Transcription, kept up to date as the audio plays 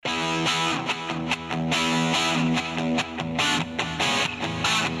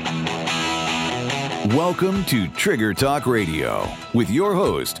Welcome to Trigger Talk Radio with your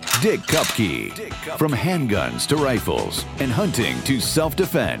host, Dick Cupka. From handguns to rifles and hunting to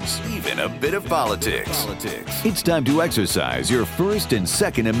self-defense, even a bit of politics. It's time to exercise your First and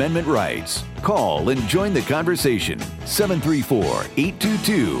Second Amendment rights. Call and join the conversation.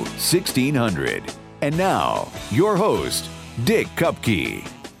 734-822-1600. And now, your host, Dick Cupka.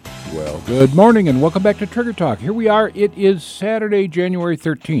 Well, good morning and welcome back to Trigger Talk. Here we are. It is Saturday, January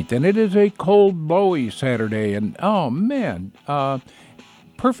 13th, and it is a cold, blowy Saturday. And, oh, man,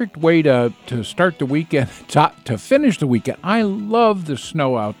 perfect way to start the weekend, to finish the weekend. I love the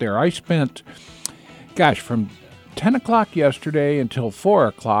snow out there. I spent, from 10 o'clock yesterday until 4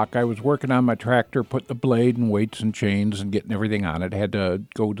 o'clock, I was working on my tractor, putting the blade and weights and chains and getting everything on it. I had to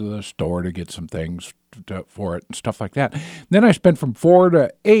go to the store to get some things for it and stuff like that. Then I spent from 4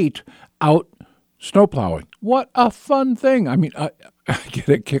 to 8 out snow plowing. What a fun thing. I mean, I get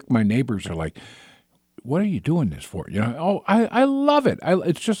a kick. My neighbors are like, what are you doing this for? I love it.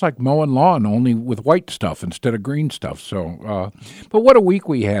 It's just like mowing lawn, only with white stuff instead of green stuff. So, but what a week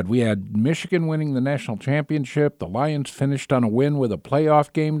we had. We had Michigan winning the national championship. The Lions finished on a win with a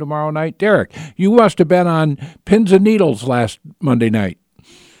playoff game tomorrow night. Derek, you must have been on pins and needles last Monday night.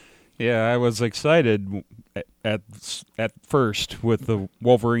 Yeah, I was excited at first with the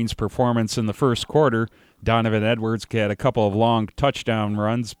Wolverines' performance in the first quarter. Donovan Edwards had a couple of long touchdown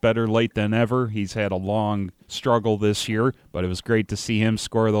runs, better late than ever. He's had a long struggle this year, but it was great to see him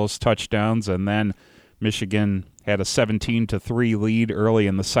score those touchdowns. And then Michigan had a 17-3 lead early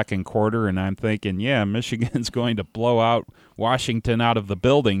in the second quarter, and I'm thinking, yeah, Michigan's going to blow out Washington out of the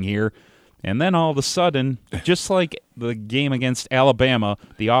building here. And then all of a sudden, just like the game against Alabama,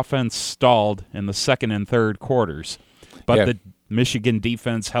 the offense stalled in the second and third quarters. But the Michigan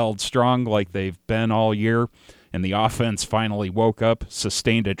defense held strong like they've been all year, and the offense finally woke up,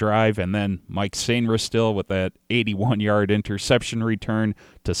 sustained a drive, and then Mike Sainristil with that 81-yard interception return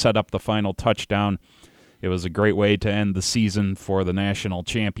to set up the final touchdown. It was a great way to end the season for the national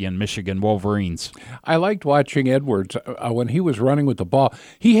champion Michigan Wolverines. I liked watching Edwards when he was running with the ball.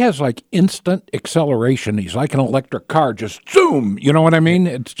 He has like instant acceleration. He's like an electric car, just zoom. You know what I mean?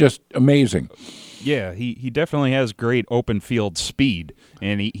 It's just amazing. Yeah, he definitely has great open field speed,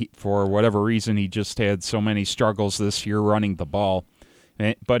 and he for whatever reason he just had so many struggles this year running the ball.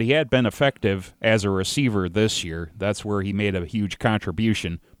 But he had been effective as a receiver this year. That's where he made a huge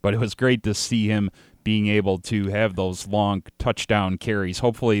contribution. But it was great to see him being able to have those long touchdown carries.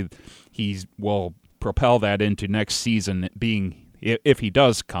 Hopefully he will propel that into next season, being, if he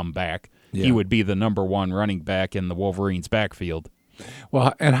does come back, he would be the number one running back in the Wolverines' backfield.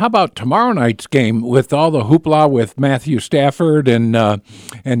 Well, and how about tomorrow night's game with all the hoopla with Matthew Stafford and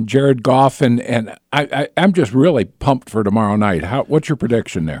Jared Goff, and I'm just really pumped for tomorrow night. What's your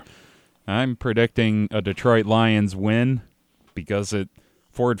prediction there? I'm predicting a Detroit Lions win because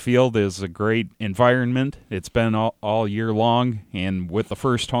Ford Field is a great environment. It's been all year long, and with the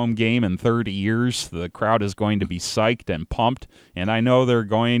first home game in 30 years, the crowd is going to be psyched and pumped, and I know they're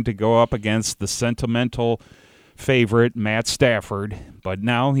going to go up against the sentimental favorite, Matt Stafford, but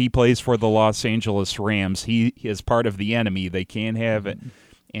now he plays for the Los Angeles Rams. He is part of the enemy. They can't have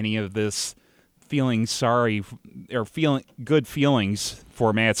any of this feeling sorry or feeling good feelings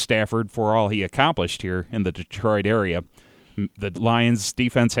for Matt Stafford for all he accomplished here in the Detroit area. The Lions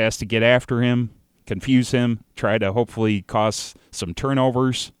defense has to get after him, confuse him, try to hopefully cause some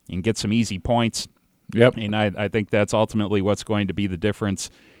turnovers and get some easy points. Yep. And I think that's ultimately what's going to be the difference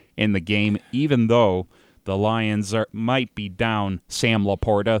in the game, even though the Lions might be down Sam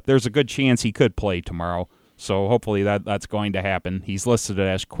Laporta. There's a good chance he could play tomorrow, so hopefully that's going to happen. He's listed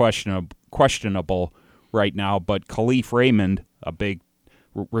as questionable right now, but Khalif Raymond, a big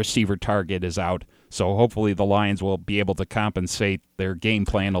receiver target, is out. So hopefully the Lions will be able to compensate their game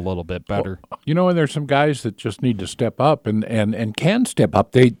plan a little bit better. Well, and there's some guys that just need to step up and can step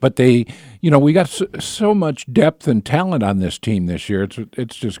up. We got so much depth and talent on this team this year.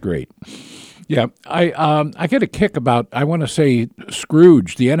 It's just great. Yeah, I get a kick about, I want to say,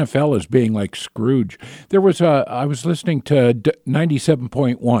 Scrooge. The NFL is being like Scrooge. I was listening to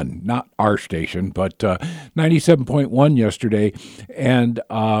 97.1, not our station, but 97.1 yesterday, and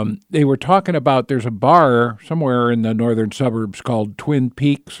they were talking about there's a bar somewhere in the northern suburbs called Twin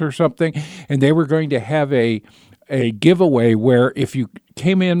Peaks or something, and they were going to have a giveaway where if you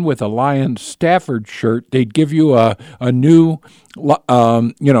came in with a Lions Stafford shirt, they'd give you a new,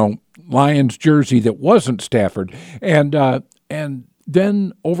 Lions jersey that wasn't Stafford, and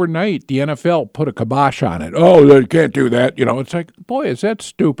then overnight, the NFL put a kibosh on it. Oh, they can't do that. It's like, boy, is that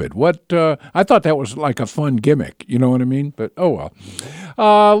stupid. What? I thought that was like a fun gimmick. You know what I mean? But, oh,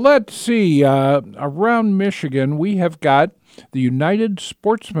 well. Let's see. Around Michigan, we have got the United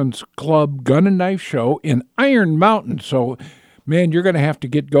Sportsman's Club Gun and Knife Show in Iron Mountain. So, man, you're going to have to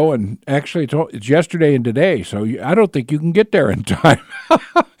get going. Actually, it's yesterday and today, so I don't think you can get there in time.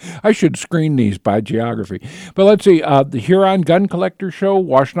 I should screen these by geography. But let's see, the Huron Gun Collector Show,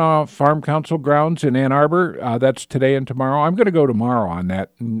 Washtenaw Farm Council grounds in Ann Arbor. That's today and tomorrow. I'm going to go tomorrow on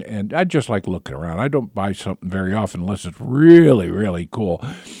that, and I just like looking around. I don't buy something very often unless it's really, really cool.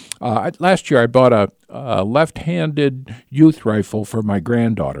 Last year I bought a left-handed youth rifle for my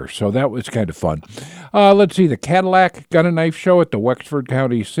granddaughter, so that was kind of fun. Let's see, the Cadillac Gun and Knife Show at the Wexford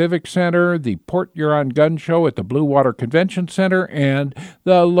County Civic Center, the Port Huron Gun Show at the Blue Water Convention Center, and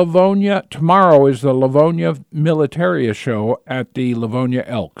tomorrow is the Livonia Militaria Show at the Livonia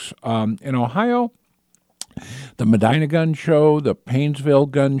Elks. In Ohio, the Medina Gun Show, the Painesville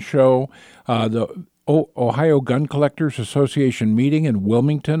Gun Show, the Ohio Gun Collectors Association meeting in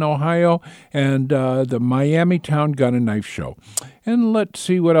Wilmington, Ohio, and the Miami Town Gun and Knife Show. And let's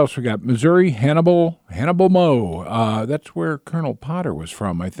see what else we got. Missouri, Hannibal Moe. That's where Colonel Potter was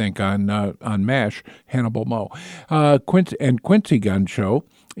from, I think, on MASH, Hannibal Moe. Quincy Gun Show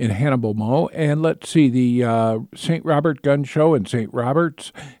in Hannibal Moe. And let's see, the St. Robert Gun Show in St.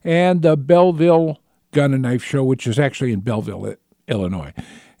 Roberts, and the Belleville Gun and Knife Show, which is actually in Belleville, Illinois.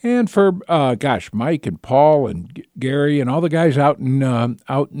 And for, Mike and Paul and Gary and all the guys out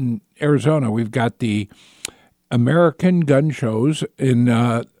in Arizona, we've got the American Gun Shows in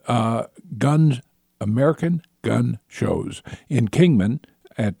American Gun Shows in Kingman,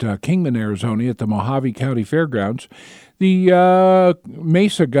 at Kingman, Arizona, at the Mojave County Fairgrounds. The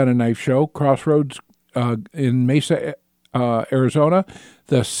Mesa Gun and Knife Show, Crossroads in Mesa, Arizona.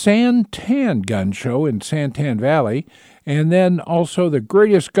 The Santan Gun Show in Santan Valley. And then also the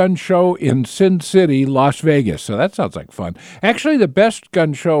Greatest Gun Show in Sin City, Las Vegas. So that sounds like fun. Actually, the best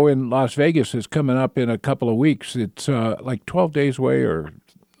gun show in Las Vegas is coming up in a couple of weeks. It's like 12 days away or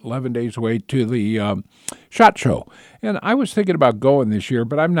 11 days away to the SHOT Show. And I was thinking about going this year,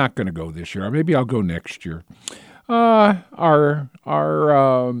 but I'm not going to go this year. Maybe I'll go next year. Our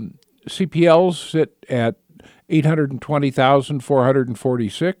CPLs sit at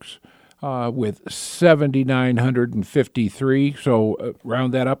 820,446. With 7,953, so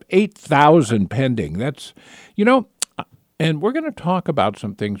round that up, 8,000 pending. That's, and we're going to talk about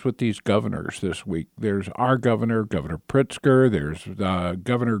some things with these governors this week. There's our governor, Governor Pritzker. There's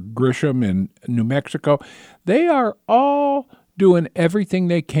Governor Grisham in New Mexico. They are all doing everything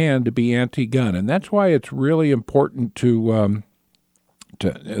they can to be anti-gun, and that's why it's really important to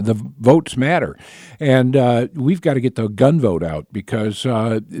the votes matter. And we've got to get the gun vote out because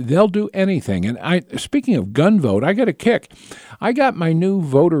they'll do anything. And speaking of gun vote, I got a kick. I got my new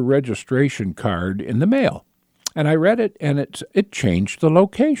voter registration card in the mail, and I read it, and it changed the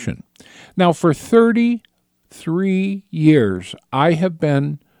location. Now, for 33 years, I have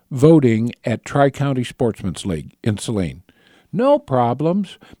been voting at Tri-County Sportsman's League in Saline. No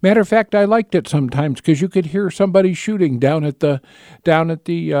problems. Matter of fact, I liked it sometimes because you could hear somebody shooting down at the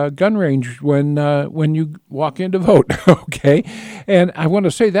gun range when you walk in to vote. Okay, and I want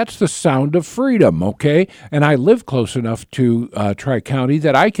to say that's the sound of freedom. Okay, and I live close enough to Tri-County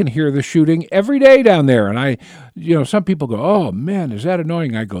that I can hear the shooting every day down there. And some people go, "Oh man, is that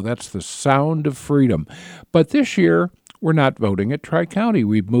annoying?" I go, "That's the sound of freedom." But this year we're not voting at Tri-County.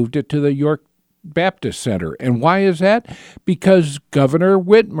 We've moved it to the York Baptist Center. And why is that? Because Governor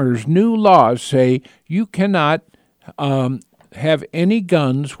Whitmer's new laws say you cannot have any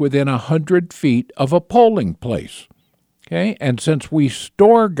guns within 100 feet of a polling place. Okay? And since we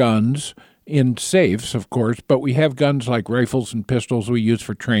store guns in safes, of course, but we have guns like rifles and pistols we use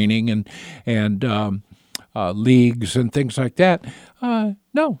for training and leagues and things like that.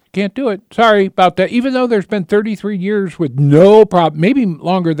 No, can't do it. Sorry about that. Even though there's been 33 years with no problem, maybe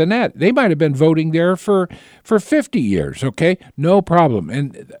longer than that. They might have been voting there for 50 years, okay? No problem.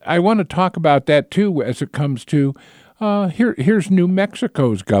 And I want to talk about that, too, as it comes to, here's New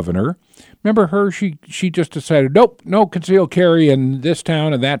Mexico's governor. Remember her? She just decided, nope, no concealed carry in this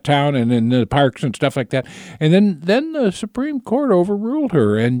town and that town and in the parks and stuff like that. And then the Supreme Court overruled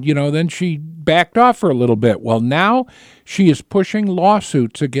her, and, then she backed off for a little bit. Well, now she is pushing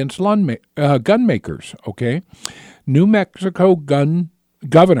lawsuits against gun makers, okay? New Mexico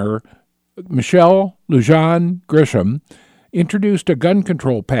Governor Michelle Lujan Grisham introduced a gun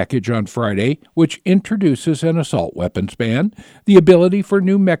control package on Friday, which introduces an assault weapons ban, the ability for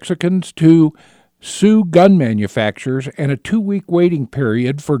New Mexicans to sue gun manufacturers, and a 2-week waiting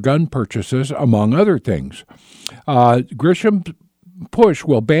period for gun purchases, among other things. Grisham's push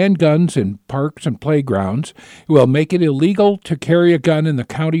will ban guns in parks and playgrounds. It will make it illegal to carry a gun in the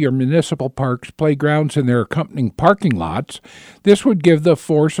county or municipal parks, playgrounds, and their accompanying parking lots. This would give the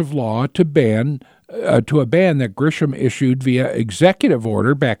force of law to a ban that Grisham issued via executive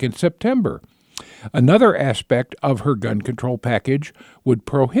order back in September. Another aspect of her gun control package would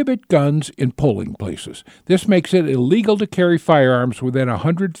prohibit guns in polling places. This makes it illegal to carry firearms within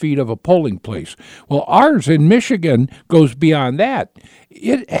 100 feet of a polling place. Well, ours in Michigan goes beyond that.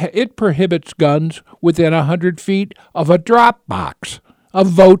 It prohibits guns within 100 feet of a drop box, a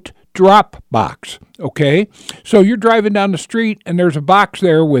vote drop box, okay? So you're driving down the street and there's a box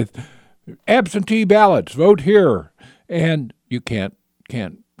there with absentee ballots, vote here, and you can't.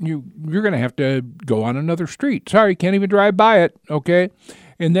 You're going to have to go on another street. Sorry, can't even drive by it, okay?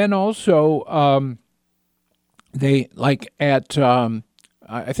 And then also, they, like at,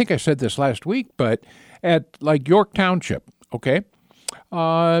 I think I said this last week, but at, like, York Township, okay?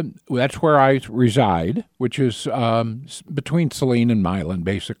 That's where I reside, which is between Saline and Milan,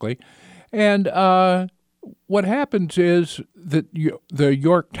 basically. And what happens is that the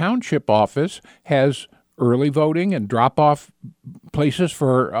York Township office has early voting and drop-off places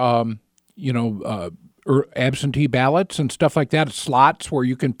for, absentee ballots and stuff like that, slots where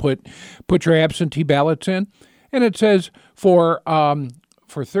you can put your absentee ballots in. And it says for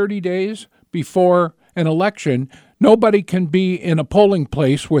 30 days before an election, nobody can be in a polling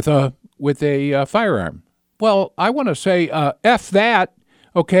place with a firearm. Well, I want to say, F that,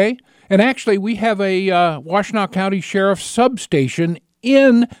 okay? And actually, we have a Washtenaw County Sheriff's substation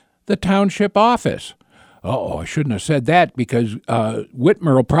in the township office. I shouldn't have said that because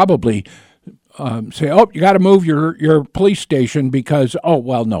Whitmer will probably say, you got to move your police station because,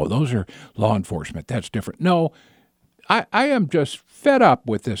 no, those are law enforcement. That's different. No, I am just fed up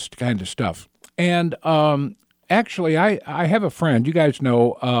with this kind of stuff. And actually, I have a friend, you guys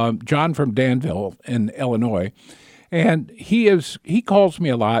know, John from Danville in Illinois, and he calls me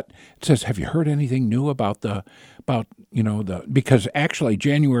a lot, says, have you heard anything new about because actually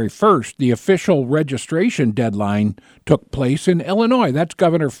January 1st, the official registration deadline took place in Illinois. That's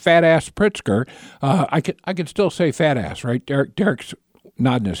Governor Fat Ass Pritzker. I could still say fat ass, right? Derek's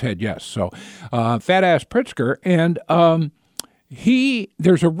nodding his head, yes. So Fat Ass Pritzker, and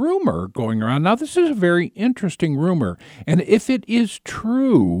there's a rumor going around. Now, this is a very interesting rumor, and if it is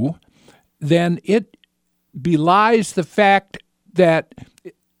true, then it belies the fact that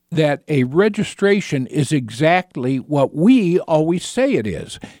a registration is exactly what we always say it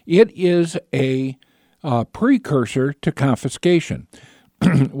is. It is a precursor to confiscation.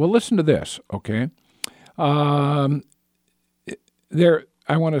 Well, listen to this, okay? I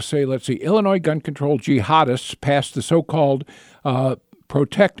want to say, let's see, Illinois gun control jihadists passed the so-called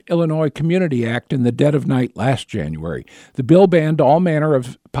Protect Illinois Community Act in the dead of night last January. The bill banned all manner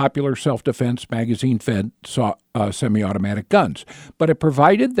of popular self-defense magazine-fed semi-automatic guns, but it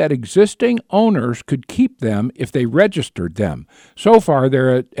provided that existing owners could keep them if they registered them. So far,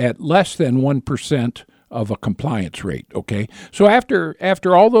 they're at less than 1% of a compliance rate, okay? So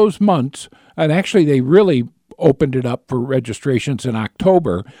after all those months, and actually they really opened it up for registrations in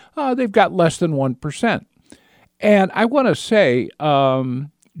October, they've got less than 1%. And I want to say,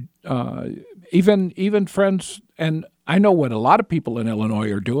 even friends, and I know what a lot of people in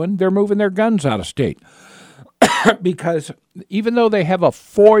Illinois are doing, they're moving their guns out of state. Because even though they have a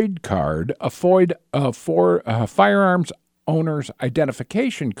FOID card, a firearms owner's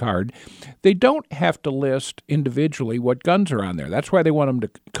identification card, they don't have to list individually what guns are on there. That's why they want them to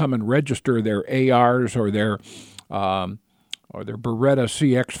come and register their ARs or their Beretta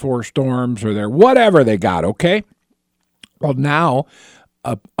CX4 Storms or their whatever they got, okay? Well, now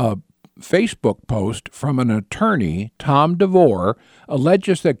a Facebook post from an attorney, Tom DeVore,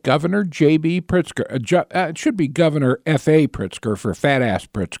 alleges that Governor J.B. Pritzker, it should be Governor F.A. Pritzker for Fat Ass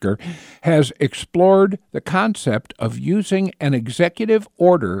Pritzker, has explored the concept of using an executive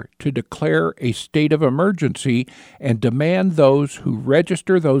order to declare a state of emergency and demand those who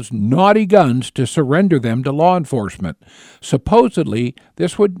register those naughty guns to surrender them to law enforcement. Supposedly,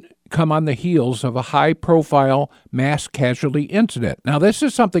 this would come on the heels of a high-profile mass casualty incident. Now, this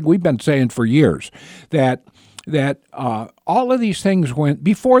is something we've been saying for years, that all of these things went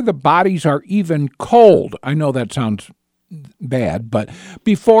before the bodies are even cold. I know that sounds bad, but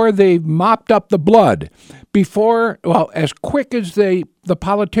before they've mopped up the blood, as quick as the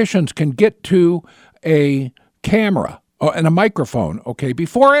politicians can get to a camera, and a microphone, okay?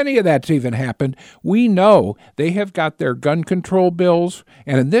 Before any of that's even happened, we know they have got their gun control bills,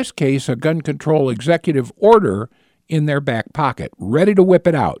 and in this case, a gun control executive order in their back pocket, ready to whip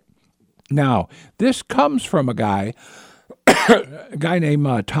it out. Now, this comes from a guy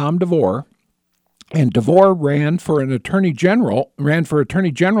named Tom DeVore, and DeVore ran for attorney general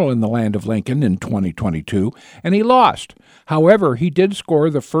in the land of Lincoln in 2022, and he lost. However, he did score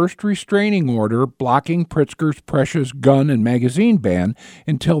the first restraining order blocking Pritzker's precious gun and magazine ban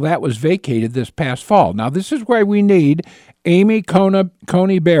until that was vacated this past fall. Now, this is why we need Amy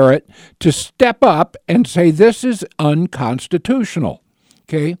Coney Barrett to step up and say this is unconstitutional.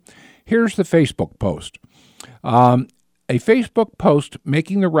 Okay? Here's the Facebook post. A Facebook post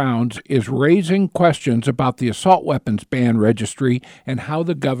making the rounds is raising questions about the assault weapons ban registry and how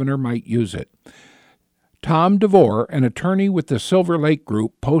the governor might use it. Tom DeVore, an attorney with the Silver Lake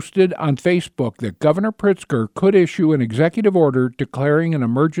Group, posted on Facebook that Governor Pritzker could issue an executive order declaring an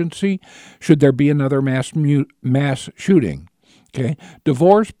emergency should there be another mass shooting. Okay.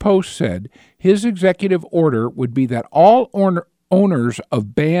 DeVore's post said his executive order would be that all owners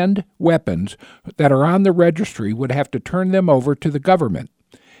of banned weapons that are on the registry would have to turn them over to the government.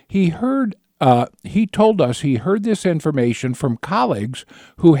 He told us he heard this information from colleagues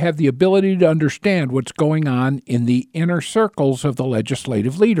who have the ability to understand what's going on in the inner circles of the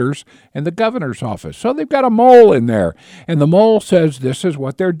legislative leaders and the governor's office. So they've got a mole in there, and the mole says this is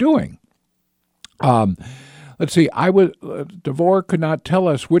what they're doing. Let's see, DeVore could not tell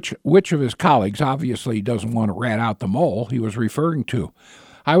us which of his colleagues, obviously he doesn't want to rat out the mole he was referring to.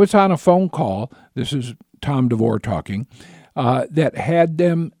 I was on a phone call, this is Tom DeVore talking, that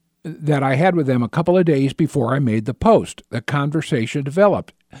I had with them a couple of days before I made the post. The conversation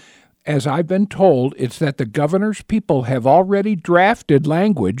developed. As I've been told, it's that the governor's people have already drafted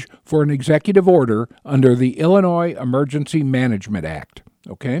language for an executive order under the Illinois Emergency Management Act,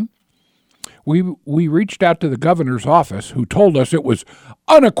 okay? We reached out to the governor's office, who told us it was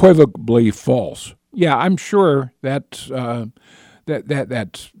unequivocally false. Yeah, I'm sure that's a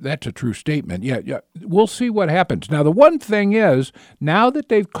true statement. Yeah, we'll see what happens. Now, the one thing is, now that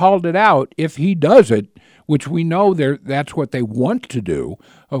they've called it out, if he does it, which we know that's what they want to do,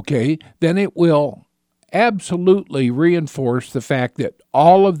 okay, then it will absolutely reinforce the fact that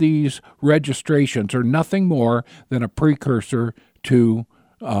all of these registrations are nothing more than a precursor to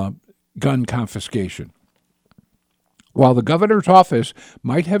gun confiscation. While the governor's office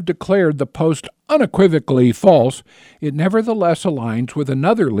might have declared the post unequivocally false, it nevertheless aligns with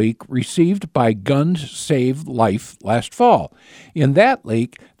another leak received by Guns Save Life last fall. In that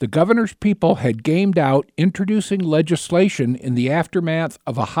leak, the governor's people had gamed out introducing legislation in the aftermath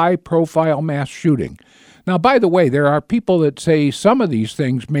of a high-profile mass shooting. Now, by the way, there are people that say some of these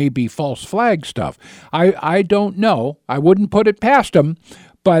things may be false flag stuff. I don't know. I wouldn't put it past them.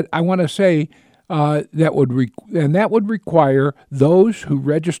 But I want to say that would require those who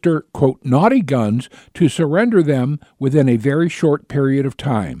register, quote, naughty guns to surrender them within a very short period of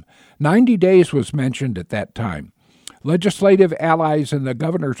time. 90 days was mentioned at that time. Legislative allies in the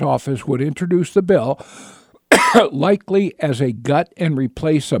governor's office would introduce the bill, likely as a gut and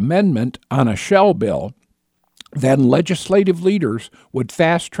replace amendment on a shell bill. Then legislative leaders would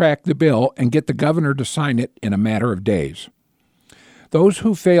fast-track the bill and get the governor to sign it in a matter of days. Those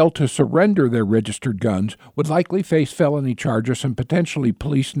who fail to surrender their registered guns would likely face felony charges and potentially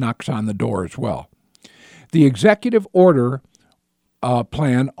police knocks on the door as well. The executive order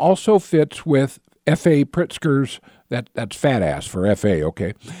plan also fits with F.A. Pritzker's, that's fat ass for F.A.,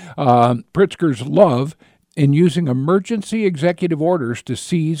 okay, Pritzker's love in using emergency executive orders to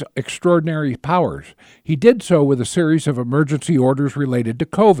seize extraordinary powers. He did so with a series of emergency orders related to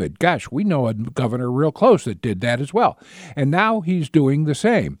COVID. Gosh, we know a governor real close that did that as well. And now he's doing the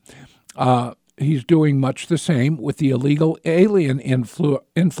same. He's doing much the same with the illegal alien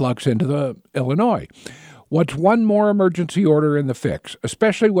influx into Illinois. What's one more emergency order in the fix,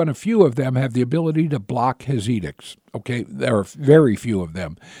 especially when a few of them have the ability to block his edicts? Okay, there are very few of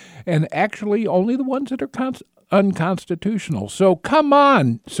them. And actually only the ones that are unconstitutional. So come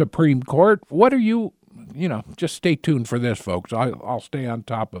on, Supreme Court. What are you, just stay tuned for this, folks. I'll stay on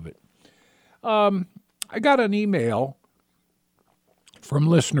top of it. I got an email from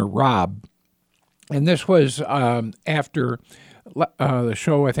listener Rob, and this was after the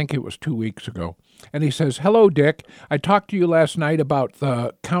show, I think it was 2 weeks ago. And he says, "Hello, Dick. I talked to you last night about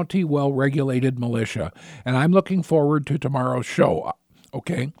the county well-regulated militia, and I'm looking forward to tomorrow's show."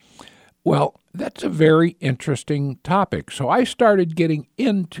 Okay. Well, that's a very interesting topic. So I started getting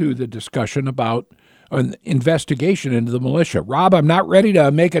into the discussion about an investigation into the militia. Rob, I'm not ready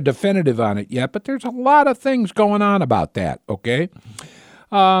to make a definitive on it yet, but there's a lot of things going on about that, okay?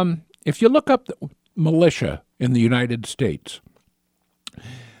 If you look up the militia in the United States,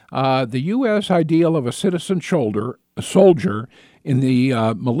 the U.S. ideal of a citizen soldier in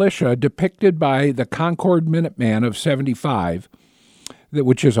the militia depicted by the Concord Minuteman of 75,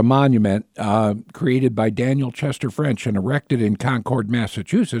 which is a monument created by Daniel Chester French and erected in Concord,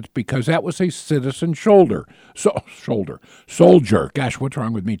 Massachusetts, because that was a citizen soldier. Gosh, what's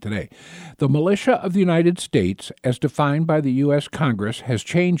wrong with me today? The militia of the United States, as defined by the U.S. Congress, has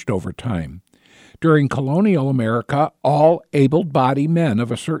changed over time. During colonial America, all able-bodied men of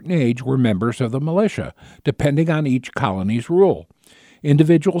a certain age were members of the militia, depending on each colony's rule.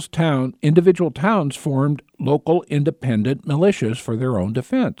 Individual towns formed local independent militias for their own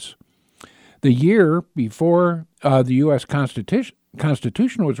defense. The year before the U.S.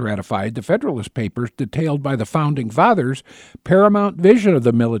 Constitution was ratified, the Federalist Papers detailed by the Founding Fathers' paramount vision of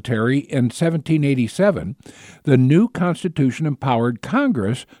the military in 1787. The new Constitution empowered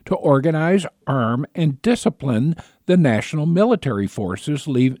Congress to organize, arm, and discipline the national military forces,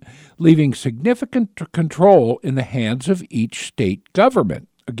 leaving significant control in the hands of each state government.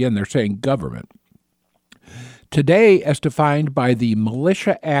 Again, they're saying government. Today, as defined by the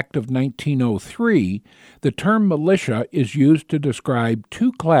Militia Act of 1903, the term militia is used to describe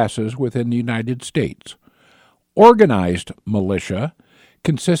two classes within the United States. Organized militia,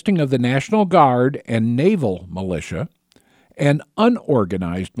 consisting of the National Guard and Naval Militia, and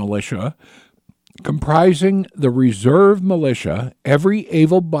unorganized militia, comprising the reserve militia, every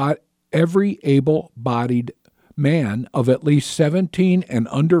able-bodied man of at least 17 and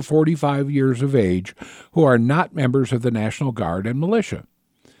under 45 years of age who are not members of the National Guard and militia.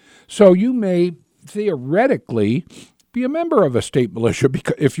 So you may theoretically be a member of a state militia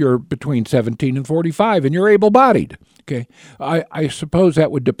if you're between 17 and 45 and you're able-bodied. Okay, I suppose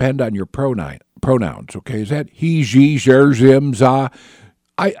that would depend on your pronouns. Okay, is that he, she, her, him, za?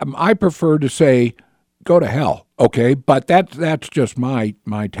 I prefer to say go to hell. Okay, but that's just my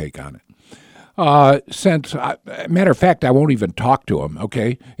take on it. Matter of fact, I won't even talk to them,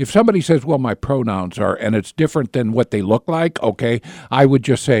 okay? If somebody says, well, my pronouns are, and it's different than what they look like, okay, I would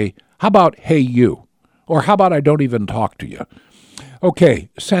just say, how about, hey, you? Or how about I don't even talk to you? Okay,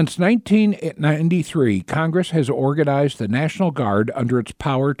 since 1993, Congress has organized the National Guard under its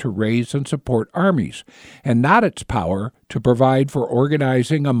power to raise and support armies, and not its power to provide for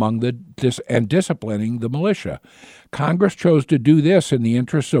organizing among and disciplining the militia. Congress chose to do this in the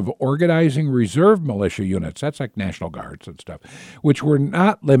interests of organizing reserve militia units, that's like National Guards and stuff, which were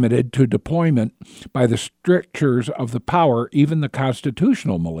not limited to deployment by the strictures of the power even the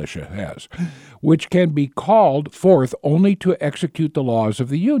constitutional militia has, which can be called forth only to execute the laws of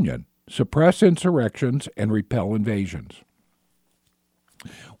the Union, suppress insurrections, and repel invasions.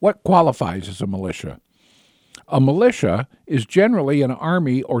 What qualifies as a militia? A militia is generally an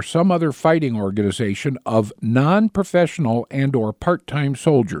army or some other fighting organization of non-professional and or part-time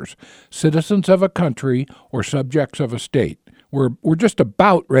soldiers, citizens of a country or subjects of a state. We're just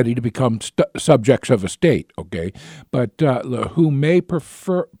about ready to become subjects of a state, okay? But who may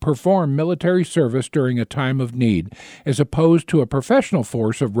perform military service during a time of need, as opposed to a professional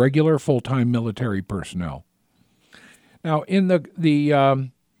force of regular full-time military personnel. Now, in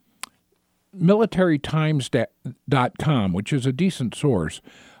the militarytimes.com, which is a decent source,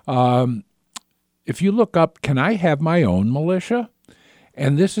 if you look up, can I have my own militia?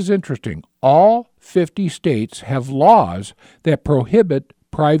 And this is interesting. All 50 states have laws that prohibit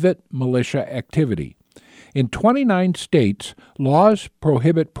private militia activity. In 29 states, laws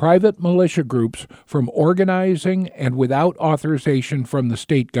prohibit private militia groups from organizing and without authorization from the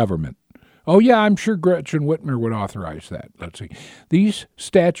state government. Oh, yeah, I'm sure Gretchen Whitmer would authorize that. Let's see. These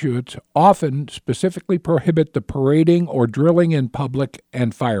statutes often specifically prohibit the parading or drilling in public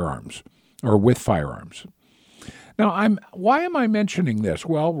and firearms, or with firearms. Now, why am I mentioning this?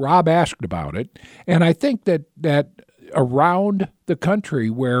 Well, Rob asked about it, and I think that around the country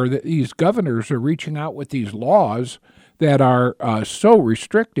where these governors are reaching out with these laws that are so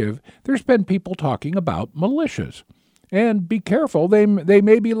restrictive, there's been people talking about militias. And be careful, they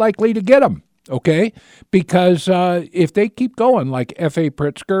may be likely to get them, okay? Because if they keep going like F.A.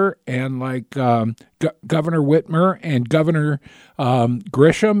 Pritzker and like Governor Whitmer and Governor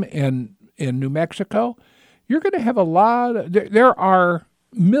Grisham in New Mexico, you're going to have a lot there are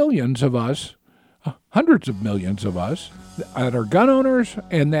millions of us, hundreds of millions of us that are gun owners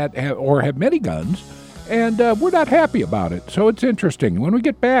and that have many guns, and we're not happy about it. So it's interesting. When we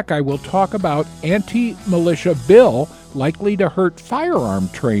get back, I will talk about anti-militia bill likely to hurt firearm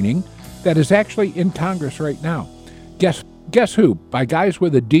training that is actually in Congress right now. Guess who? By guys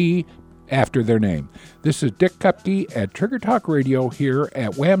with a D after their name. This is Dick Cupka at Trigger Talk Radio here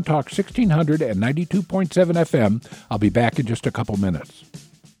at Wham Talk 1600 and 92.7 FM. I'll be back in just a couple minutes.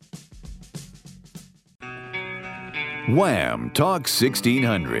 Wham Talk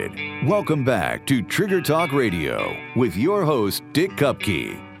 1600. Welcome back to Trigger Talk Radio with your host, Dick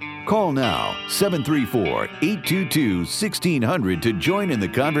Cupka. Call now, 734-822-1600 to join in the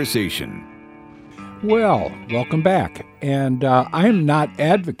conversation. Well, welcome back. And I am not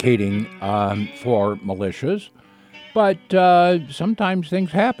advocating for militias, but sometimes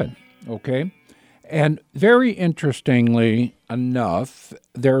things happen, okay? And very interestingly enough,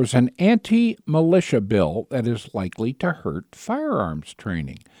 there's an anti-militia bill that is likely to hurt firearms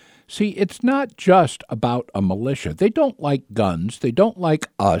training. See, it's not just about a militia. They don't like guns. They don't like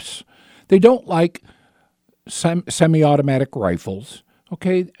us. They don't like semi-automatic rifles,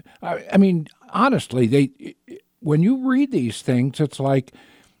 okay? I mean, honestly, when you read these things, it's like,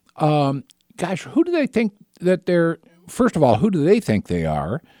 gosh, who do they think that they're, first of all, who do they think they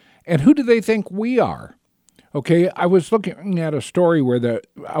are? And who do they think we are? Okay, I was looking at a story where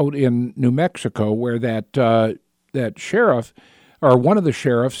out in New Mexico where that sheriff, or one of the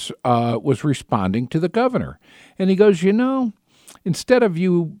sheriffs, was responding to the governor. And he goes, instead of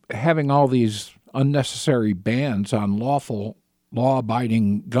you having all these unnecessary bans on lawful,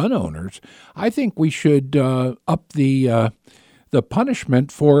 law-abiding gun owners, I think we should up the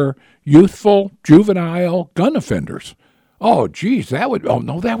punishment for youthful, juvenile gun offenders. Oh, geez, that would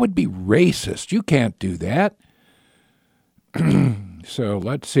be racist. You can't do that. So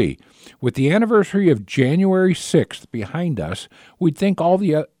let's see. With the anniversary of January 6th behind us, we'd think all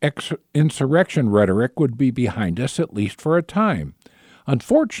the insurrection rhetoric would be behind us at least for a time.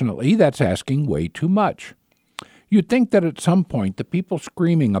 Unfortunately, that's asking way too much. You'd think that at some point the people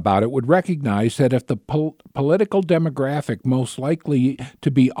screaming about it would recognize that if the political demographic most likely to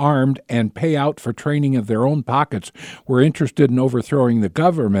be armed and pay out for training of their own pockets were interested in overthrowing the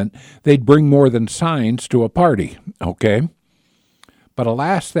government, they'd bring more than signs to a party, okay? But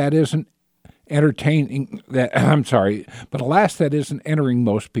alas, that isn't entering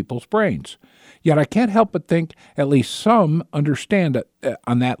most people's brains. Yet I can't help but think at least some understand it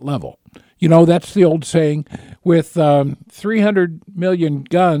on that level. That's the old saying, with 300 million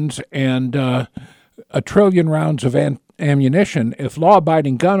guns and a trillion rounds of ammunition, if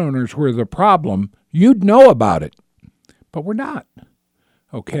law-abiding gun owners were the problem, you'd know about it. But we're not,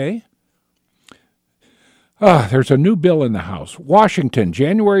 okay? There's a new bill in the House. Washington,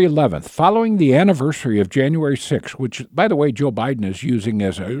 January 11th, following the anniversary of January 6th, which, by the way, Joe Biden is using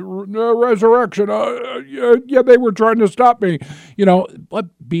as a resurrection. They were trying to stop me. What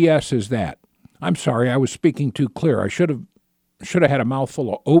BS is that? I'm sorry, I was speaking too clear. I should have had a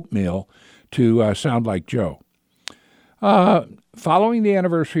mouthful of oatmeal to sound like Joe. Following the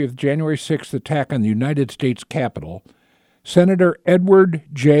anniversary of the January 6th attack on the United States Capitol, Senator Edward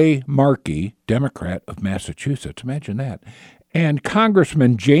J. Markey, Democrat of Massachusetts, imagine that, and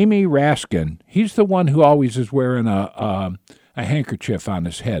Congressman Jamie Raskin, he's the one who always is wearing a handkerchief on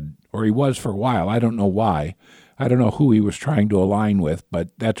his head, or he was for a while. I don't know why. I don't know who he was trying to align with, but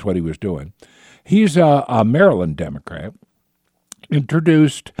that's what he was doing. He's a Maryland Democrat,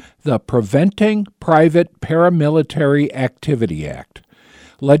 introduced the Preventing Private Paramilitary Activity Act,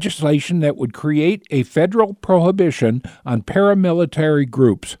 legislation that would create a federal prohibition on paramilitary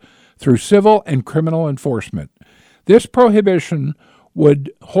groups through civil and criminal enforcement. This prohibition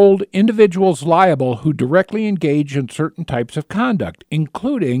would hold individuals liable who directly engage in certain types of conduct,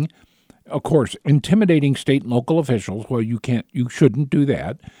 including, of course, intimidating state and local officials. Well, you shouldn't do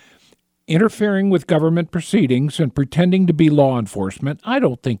that. Interfering with government proceedings and pretending to be law enforcement. I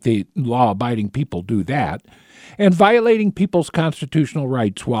don't think the law-abiding people do that. And violating people's constitutional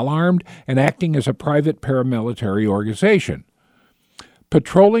rights while armed and acting as a private paramilitary organization.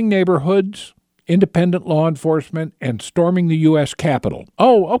 Patrolling neighborhoods, independent law enforcement, and storming the U.S. Capitol.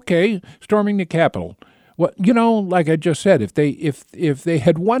 Oh, okay, storming the Capitol. Well, like I just said, if they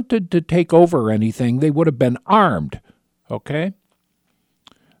had wanted to take over anything, they would have been armed, okay?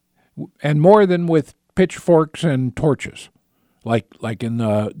 And more than with pitchforks and torches, like in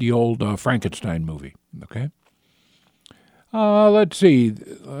the old Frankenstein movie, okay? Let's see.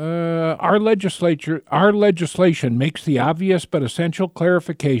 Our legislation makes the obvious but essential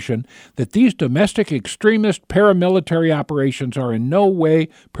clarification that these domestic extremist paramilitary operations are in no way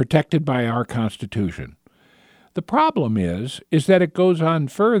protected by our Constitution. The problem is that it goes on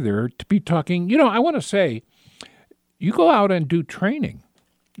further to be talking, I want to say, you go out and do training,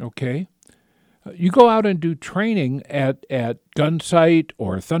 okay? You go out and do training at Gun Sight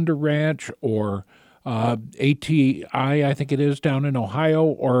or Thunder Ranch or ATI, I think it is, down in Ohio,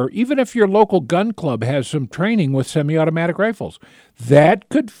 or even if your local gun club has some training with semi-automatic rifles, that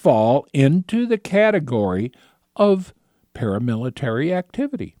could fall into the category of paramilitary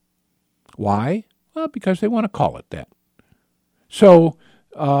activity. Why? Well, because they want to call it that. So,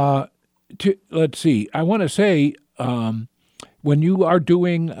 let's see. I want to say, when you are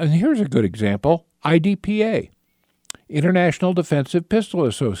doing, and here's a good example, IDPA, International Defensive Pistol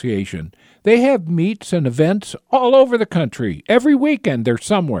Association. They have meets and events all over the country. Every weekend they're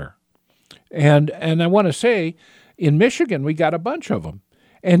somewhere. And I want to say, in Michigan, we got a bunch of them.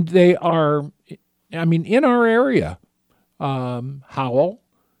 And they are, in our area, Howell,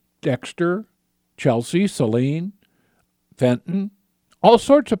 Dexter, Chelsea, Saline, Fenton, all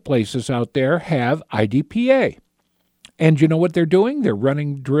sorts of places out there have IDPA. And you know what they're doing? They're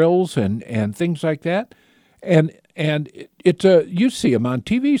running drills and things like that. And it's you see them on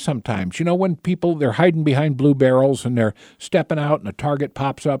TV sometimes. You know, when people, they're hiding behind blue barrels and they're stepping out and a target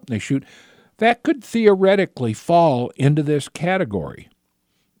pops up and they shoot. That could theoretically fall into this category.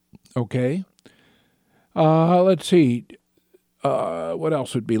 Okay? Let's see. What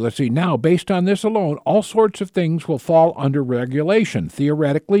else would be? Let's see. Now, based on this alone, all sorts of things will fall under regulation,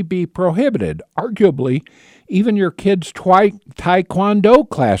 theoretically be prohibited. Arguably, even your kid's taekwondo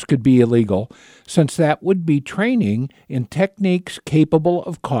class could be illegal, since that would be training in techniques capable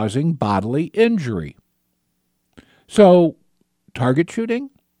of causing bodily injury. So, target shooting?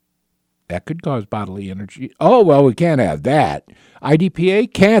 That could cause bodily injury. Oh, well, we can't have that.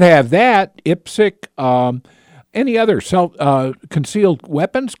 IDPA can't have that. IPSC, any other concealed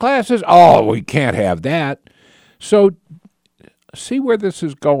weapons classes? Oh, we can't have that. So see where this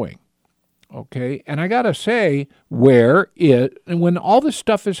is going, okay? And I got to say, when all this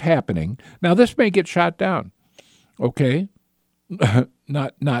stuff is happening, now this may get shot down, okay?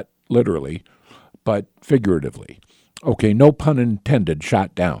 Not literally, but figuratively. Okay, no pun intended,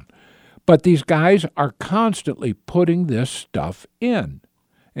 shot down. But these guys are constantly putting this stuff in,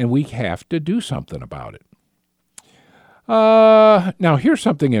 and we have to do something about it. Now, here's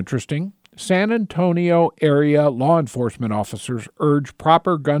something interesting. San Antonio area law enforcement officers urge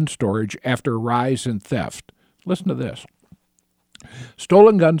proper gun storage after rise in theft. Listen to this.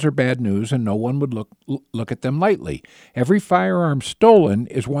 Stolen guns are bad news, and no one would look at them lightly. Every firearm stolen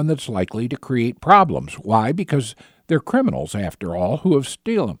is one that's likely to create problems. Why? Because they're criminals, after all, who have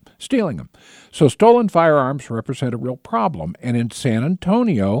stealing them. So stolen firearms represent a real problem, and in San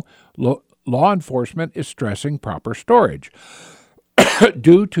Antonio, law enforcement is stressing proper storage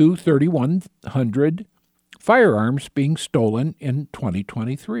due to 3,100 firearms being stolen in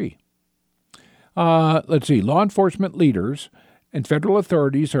 2023. Let's see. Law enforcement leaders and federal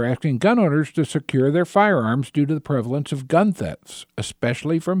authorities are asking gun owners to secure their firearms due to the prevalence of gun thefts,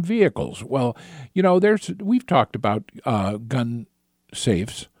 especially from vehicles. Well, you know, we've talked about gun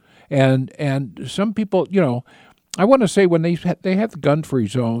safes, and some people, you know, I want to say when they have the gun-free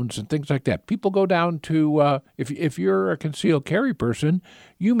zones and things like that, people go down to, if you're a concealed carry person,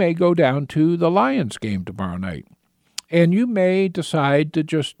 you may go down to the Lions game tomorrow night. And you may decide to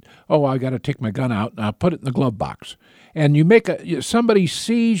just, I got to take my gun out and I'll put it in the glove box. And somebody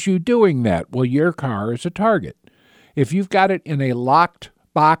sees you doing that. Well, your car is a target. If you've got it in a locked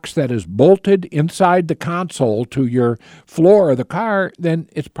box that is bolted inside the console to your floor of the car, then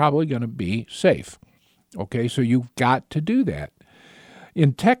it's probably going to be safe. Okay, so you've got to do that.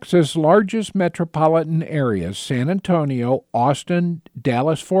 In Texas' largest metropolitan areas, San Antonio, Austin,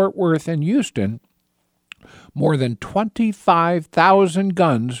 Dallas-Fort Worth, and Houston, more than 25,000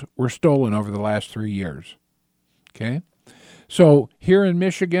 guns were stolen over the last 3 years. Okay? So here in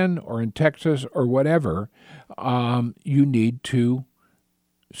Michigan or in Texas or whatever, you need to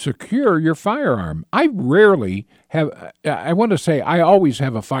secure your firearm. I always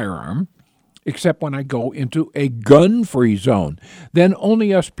have a firearm, except when I go into a gun-free zone. Then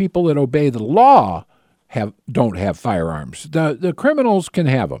only us people that obey the law don't have firearms. The criminals can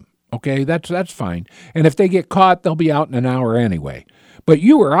have them. Okay, that's fine. And if they get caught, they'll be out in an hour anyway. But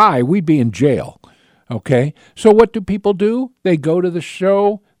you or I, we'd be in jail. Okay, so what do people do? They go to the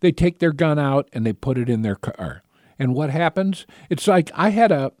show, they take their gun out, and they put it in their car. And what happens? It's like I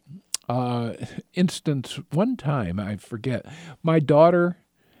had a instance one time, I forget, my daughter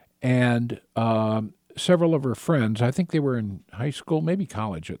and several of her friends, I think they were in high school, maybe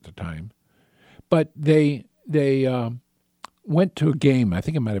college at the time, but they went to a game. I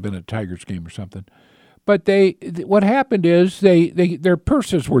think it might have been a Tigers game or something. But what happened is their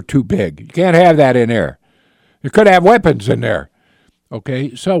purses were too big. You can't have that in there. You could have weapons in there.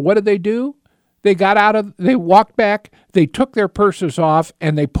 Okay, so what did they do? They walked back, they took their purses off,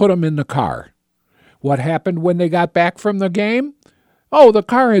 and they put them in the car. What happened when they got back from the game? Oh, the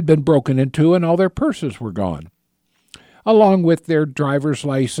car had been broken into and all their purses were gone, along with their driver's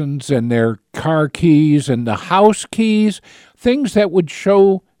license and their car keys and the house keys, things that would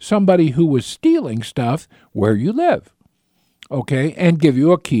show somebody who was stealing stuff where you live, okay, and give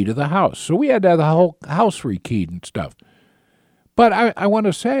you a key to the house. So we had to have the whole house rekeyed and stuff. But I want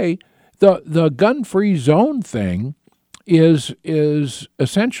to say the gun-free zone thing is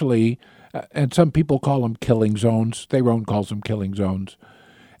essentially, and some people call them killing zones. Theron calls them killing zones.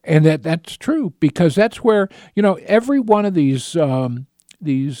 And that's true, because that's where, every one of these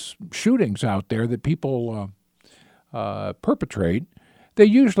shootings out there that people perpetrate, they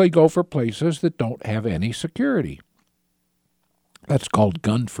usually go for places that don't have any security. That's called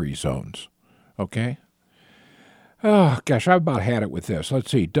gun-free zones, okay? Oh, gosh, I've about had it with this.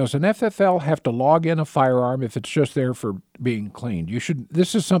 Let's see. Does an FFL have to log in a firearm if it's just there for being cleaned?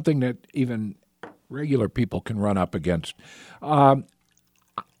 This is something that even regular people can run up against.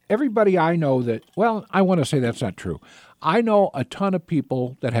 Everybody I know I want to say that's not true. I know a ton of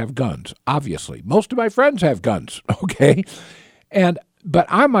people that have guns, obviously. Most of my friends have guns, okay? But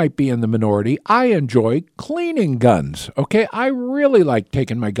I might be in the minority. I enjoy cleaning guns, okay? I really like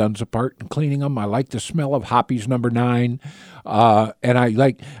taking my guns apart and cleaning them. I like the smell of Hoppy's No. 9. And I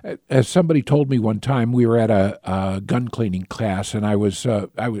like, as somebody told me one time, we were at a gun cleaning class, and it was a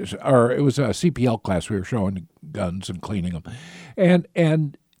CPL class. We were showing guns and cleaning them. And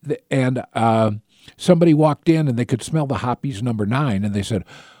somebody walked in, and they could smell the Hoppy's No. 9, and they said,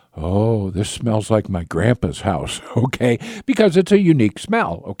 "Oh, this smells like my grandpa's house," okay? Because it's a unique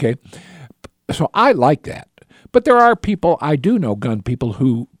smell, okay? So I like that. But there are people, I do know gun people,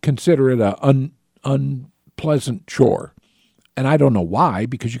 who consider it an unpleasant chore. And I don't know why,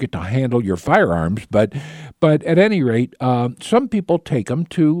 because you get to handle your firearms. But at any rate, some people take them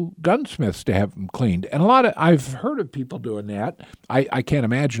to gunsmiths to have them cleaned. And I've heard of people doing that. I can't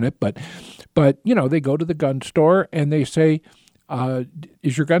imagine it, but they go to the gun store and they say,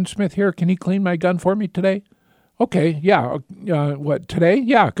 "Is your gunsmith here? Can he clean my gun for me today?" "Okay, yeah. What, today?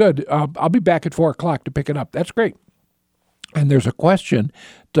 Yeah, good. I'll be back at 4 o'clock to pick it up." That's great. And there's a question: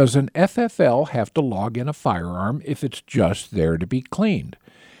 does an FFL have to log in a firearm if it's just there to be cleaned?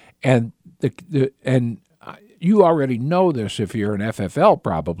 And you already know this if you're an FFL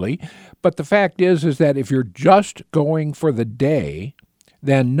probably, but the fact is that if you're just going for the day,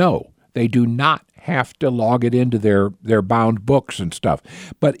 then no, they do not have to log it into their bound books and stuff.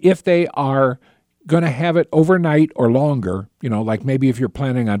 But if they are going to have it overnight or longer, like maybe if you're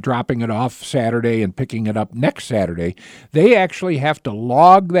planning on dropping it off Saturday and picking it up next Saturday, they actually have to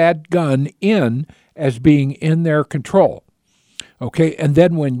log that gun in as being in their control. Okay, and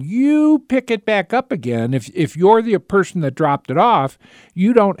then when you pick it back up again, if you're the person that dropped it off,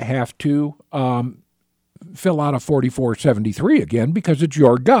 you don't have to fill out a 4473 again because it's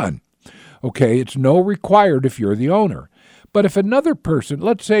your gun. Okay, it's no required if you're the owner. But if another person,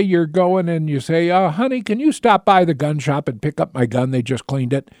 let's say you're going and you say, "Honey, can you stop by the gun shop and pick up my gun? They just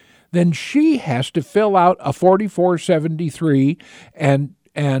cleaned it." Then she has to fill out a 4473 and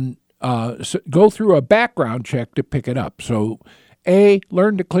go through a background check to pick it up. So, A,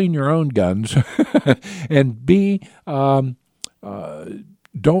 learn to clean your own guns, and B, don't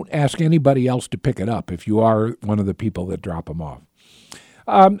ask anybody else to pick it up if you are one of the people that drop them off.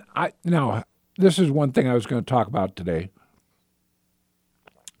 Now, this is one thing I was going to talk about today.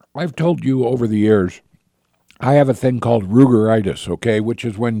 I've told you over the years, I have a thing called Rugeritis, okay, which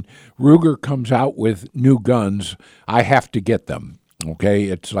is when Ruger comes out with new guns, I have to get them, okay?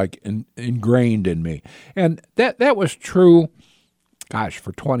 It's like ingrained in me. And that was true,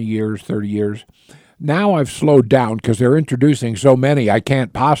 for 20 years, 30 years. Now I've slowed down because they're introducing so many, I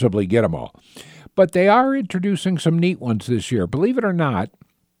can't possibly get them all. But they are introducing some neat ones this year. Believe it or not,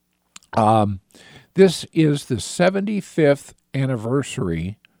 this is the 75th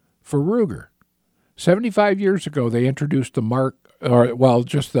anniversary for Ruger. 75 years ago, they introduced the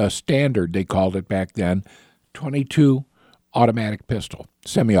just the standard, they called it back then, .22 automatic pistol,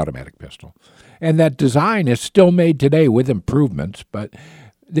 semi-automatic pistol. And that design is still made today with improvements, but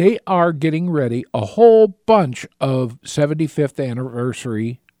they are getting ready a whole bunch of 75th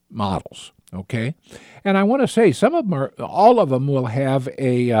anniversary models, okay? And I want to say all of them will have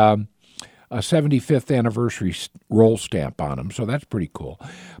a 75th anniversary roll stamp on them, so that's pretty cool.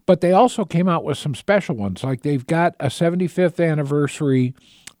 But they also came out with some special ones, like they've got a 75th anniversary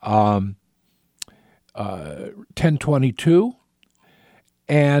 1022,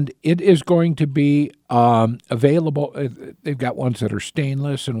 And it is going to be available. They've got ones that are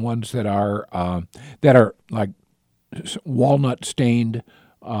stainless and ones that are like walnut stained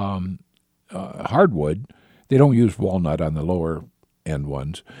hardwood. They don't use walnut on the lower end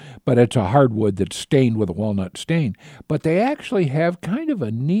ones, but it's a hardwood that's stained with a walnut stain. But they actually have kind of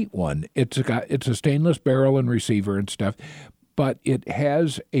a neat one. It's a stainless barrel and receiver and stuff, but it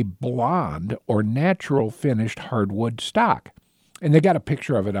has a blonde or natural finished hardwood stock. And they got a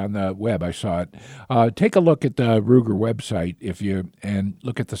picture of it on the web. I saw it. Take a look at the Ruger website and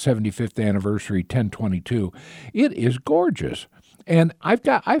look at the 75th anniversary 1022. It is gorgeous. And I've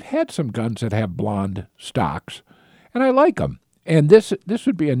had some guns that have blonde stocks, and I like them. And this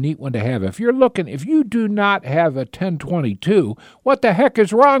would be a neat one to have. If you do not have a 1022, what the heck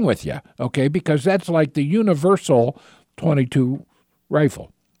is wrong with you? Okay, because that's like the universal 22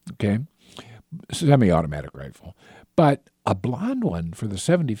 rifle, okay, semi-automatic rifle. But a blonde one for the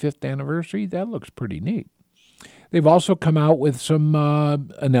 75th anniversary, that looks pretty neat. They've also come out with some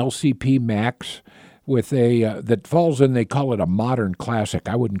an LCP Max with that falls in, they call it a modern classic.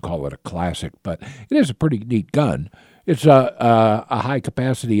 I wouldn't call it a classic, but it is a pretty neat gun. It's a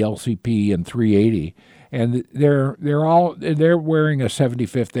high-capacity LCP in 380, and they're wearing a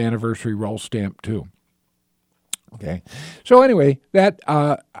 75th anniversary roll stamp too. Okay, so anyway, that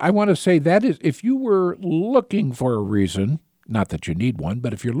I want to say that is, if you were looking for a reason, not that you need one,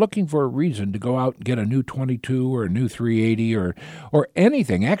 but if you're looking for a reason to go out and get a new 22 or a new 380 or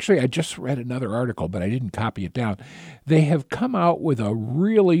anything, actually, I just read another article, but I didn't copy it down. They have come out with a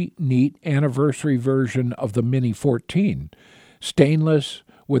really neat anniversary version of the Mini 14, stainless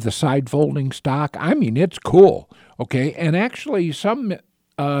with a side folding stock. I mean, it's cool. Okay, and actually,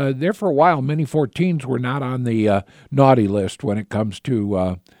 there for a while, Mini 14s were not on the naughty list when it comes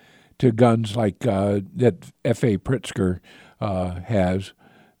to guns like that F.A. Pritzker has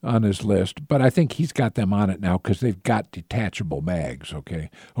on his list. But I think he's got them on it now because they've got detachable mags, okay?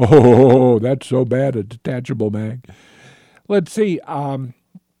 Oh, that's so bad, a detachable mag. Let's see. And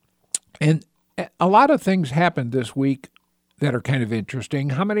a lot of things happened this week that are kind of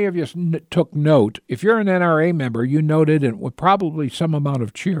interesting. How many of you took note? If you're an NRA member, you noted, and with probably some amount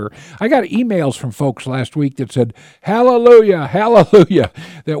of cheer. I got emails from folks last week that said, hallelujah, hallelujah,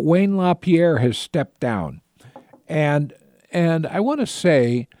 that Wayne LaPierre has stepped down. And I want to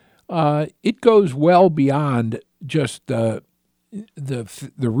say it goes well beyond just the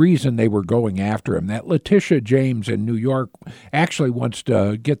reason they were going after him. That Letitia James in New York actually wants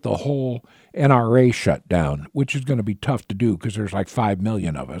to get the whole NRA shut down, which is going to be tough to do because there's like 5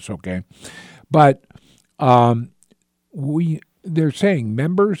 million of us, okay? But they're saying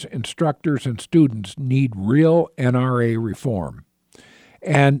members, instructors, and students need real NRA reform.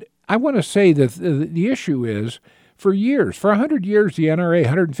 And I want to say that the issue is, for 100 years, the NRA,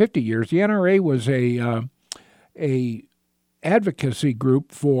 150 years, the NRA was a advocacy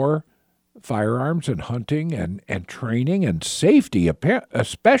group for firearms and hunting and training and safety,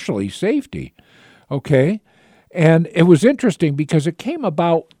 especially safety, okay? And it was interesting because it came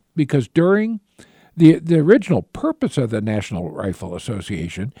about because during the original purpose of the National Rifle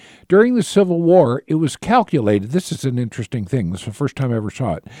Association, during the Civil War, it was calculated, this is an interesting thing, this is the first time I ever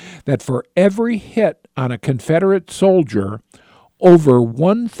saw it, that for every hit on a Confederate soldier, over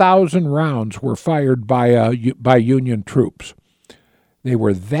 1,000 rounds were fired by Union troops. They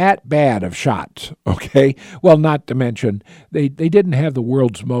were that bad of shots, okay? Well, not to mention, they didn't have the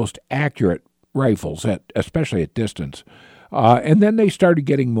world's most accurate rifles, especially at distance. And then they started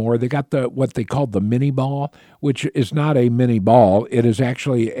getting more. They got what they called the mini ball, which is not a mini ball. It is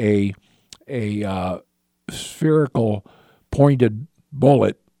actually a spherical pointed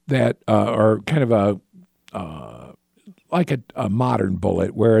bullet that, or kind of like a modern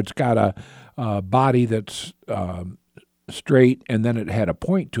bullet, where it's got a body that's straight, and then it had a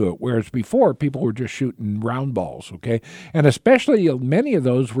point to it, whereas before people were just shooting round balls, okay? And especially many of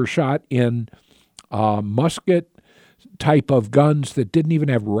those were shot in musket type of guns that didn't even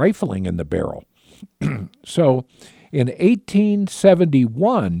have rifling in the barrel. So in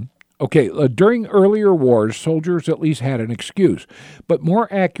 1871, during earlier wars, soldiers at least had an excuse, but more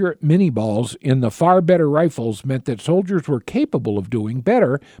accurate mini balls in the far better rifles meant that soldiers were capable of doing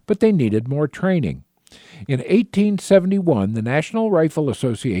better, but they needed more training. In 1871, the National Rifle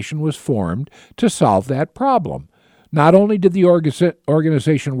Association was formed to solve that problem. Not only did the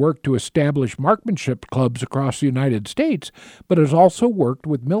organization work to establish marksmanship clubs across the United States, but it has also worked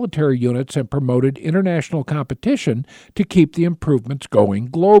with military units and promoted international competition to keep the improvements going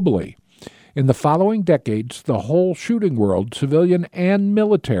globally. In the following decades, the whole shooting world, civilian and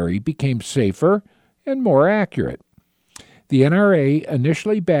military, became safer and more accurate. The NRA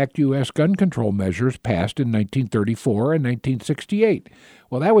initially backed U.S. gun control measures passed in 1934 and 1968.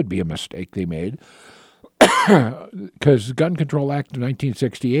 Well, that would be a mistake they made, because the Gun Control Act of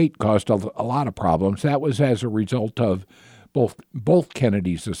 1968 caused a lot of problems. That was as a result of both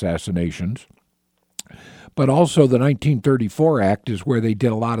Kennedy's assassinations. But also the 1934 Act is where they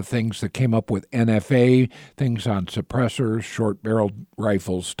did a lot of things that came up with NFA, things on suppressors, short-barreled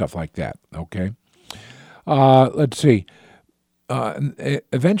rifles, stuff like that, okay? Let's see.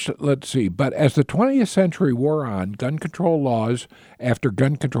 Eventually, but as the 20th century wore on, gun control laws after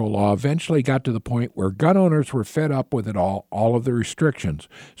gun control law eventually got to the point where gun owners were fed up with it all of the restrictions.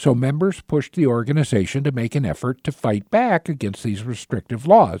 So members pushed the organization to make an effort to fight back against these restrictive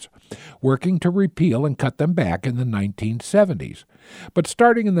laws, working to repeal and cut them back in the 1970s. But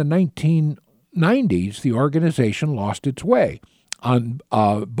starting in the 1990s, the organization lost its way on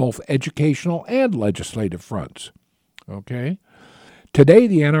both educational and legislative fronts. Okay? Today,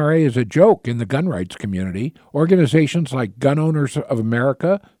 the NRA is a joke in the gun rights community. Organizations like Gun Owners of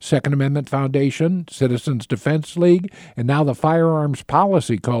America, Second Amendment Foundation, Citizens Defense League, and now the Firearms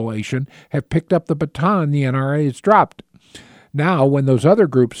Policy Coalition have picked up the baton the NRA has dropped. Now, when those other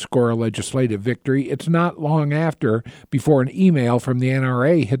groups score a legislative victory, it's not long after before an email from the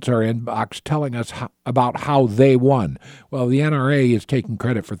NRA hits our inbox telling us about how they won. Well, the NRA is taking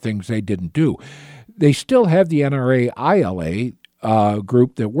credit for things they didn't do. They still have the NRA ILA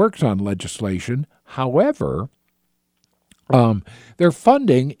group that works on legislation. However, their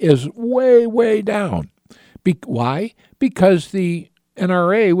funding is way, way down. Why? Because the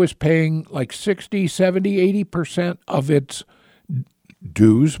NRA was paying like 60, 70, 80% of its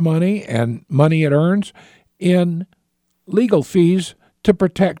dues money and money it earns in legal fees to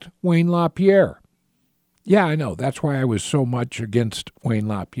protect Wayne LaPierre. Yeah, I know. That's why I was so much against Wayne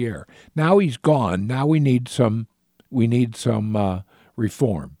LaPierre. Now he's gone. Now we need some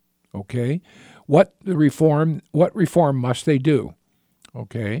reform. Okay? What reform must they do?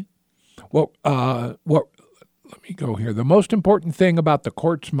 Okay? Let me go here. The most important thing about the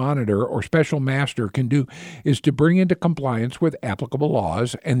court's monitor or special master can do is to bring into compliance with applicable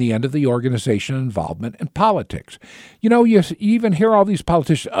laws and the end of the organization involvement in politics. You know, you even hear all these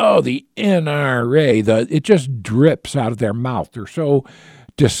politicians, the NRA, it just drips out of their mouth. They're so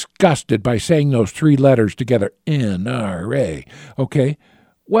disgusted by saying those three letters together, NRA. Okay?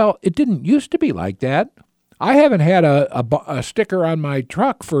 Well, it didn't used to be like that. I haven't had a sticker on my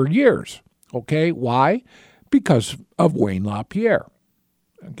truck for years. Okay? Why? Because of Wayne LaPierre.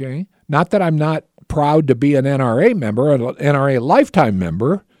 Okay? Not that I'm not proud to be an NRA member, an NRA lifetime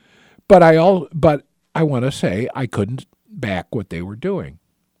member, but I want to say I couldn't back what they were doing.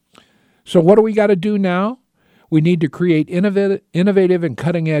 So what do we got to do now? We need to create innovative and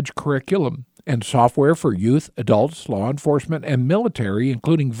cutting-edge curriculum and software for youth, adults, law enforcement, and military,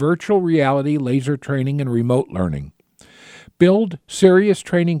 including virtual reality, laser training, and remote learning. Build serious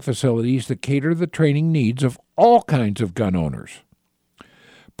training facilities that cater to the training needs of all kinds of gun owners.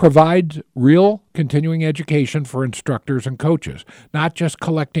 Provide real continuing education for instructors and coaches, not just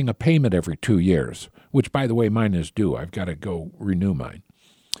collecting a payment every 2 years, which, by the way, mine is due. I've got to go renew mine.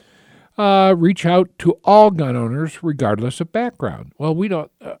 Reach out to all gun owners regardless of background. Well,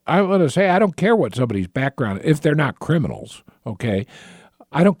 I want to say I don't care what somebody's background, if they're not criminals, okay?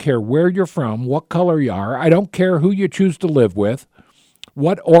 I don't care where you're from, what color you are. I don't care who you choose to live with,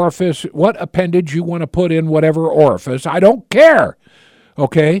 what appendage you want to put in whatever orifice. I don't care,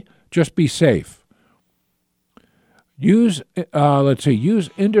 okay? Just be safe. Use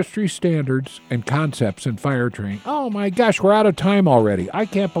industry standards and concepts in fire training. Oh my gosh, we're out of time already. I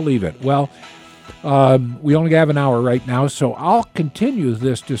can't believe it. Well, we only have an hour right now, so I'll continue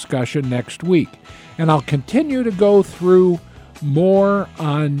this discussion next week. And I'll continue to go through more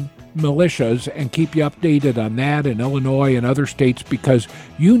on militias and keep you updated on that in Illinois and other states because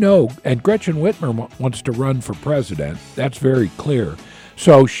and Gretchen Whitmer wants to run for president. That's very clear.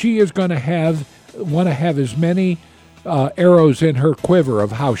 So she is going to want to have as many arrows in her quiver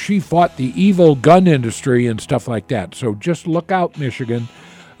of how she fought the evil gun industry and stuff like that. So just look out, Michigan,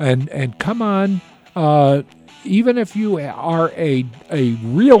 and come on. Even if you are a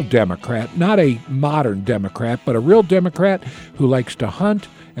real Democrat, not a modern Democrat, but a real Democrat who likes to hunt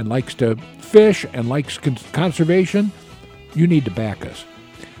and likes to fish and likes conservation, you need to back us.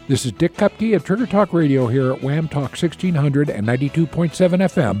 This is Dick Cupka of Trigger Talk Radio here at Wham Talk 1600 and 92.7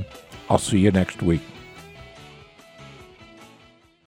 FM. I'll see you next week.